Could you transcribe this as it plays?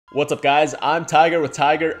What's up guys, I'm Tiger with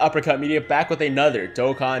Tiger Uppercut Media, back with another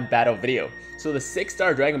Dokkan battle video. So the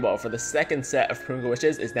 6-star Dragon Ball for the second set of Porunga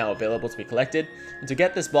wishes is now available to be collected. And to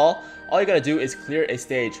get this ball, all you gotta do is clear a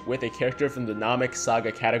stage with a character from the Namek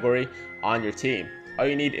Saga category on your team. All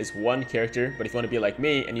you need is one character, but if you want to be like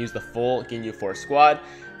me and use the full Ginyu Force squad,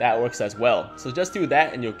 that works as well. So just do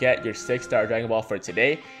that and you'll get your 6-star Dragon Ball for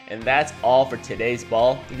today. And that's all for today's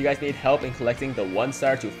ball. If you guys need help in collecting the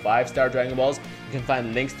 1-star to 5-star Dragon Balls, you can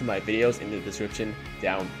find links to my videos in the description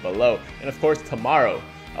down below. And of course, tomorrow,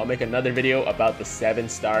 I'll make another video about the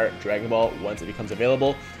 7-star Dragon Ball once it becomes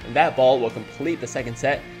available. And that ball will complete the second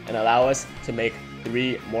set and allow us to make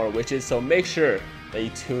 3 more wishes. So make sure that you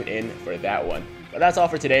tune in for that one. But that's all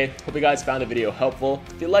for today. Hope you guys found the video helpful.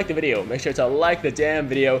 If you liked the video, make sure to like the damn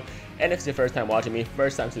video. And if it's your first time watching me,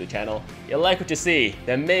 first time to the channel, you like what you see,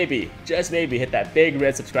 then maybe, just maybe, hit that big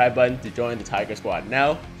red subscribe button to join the Tiger Squad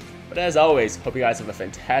now. But as always, hope you guys have a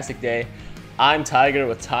fantastic day. I'm Tiger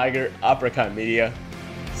with Tiger Uppercut Media,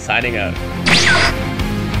 signing out.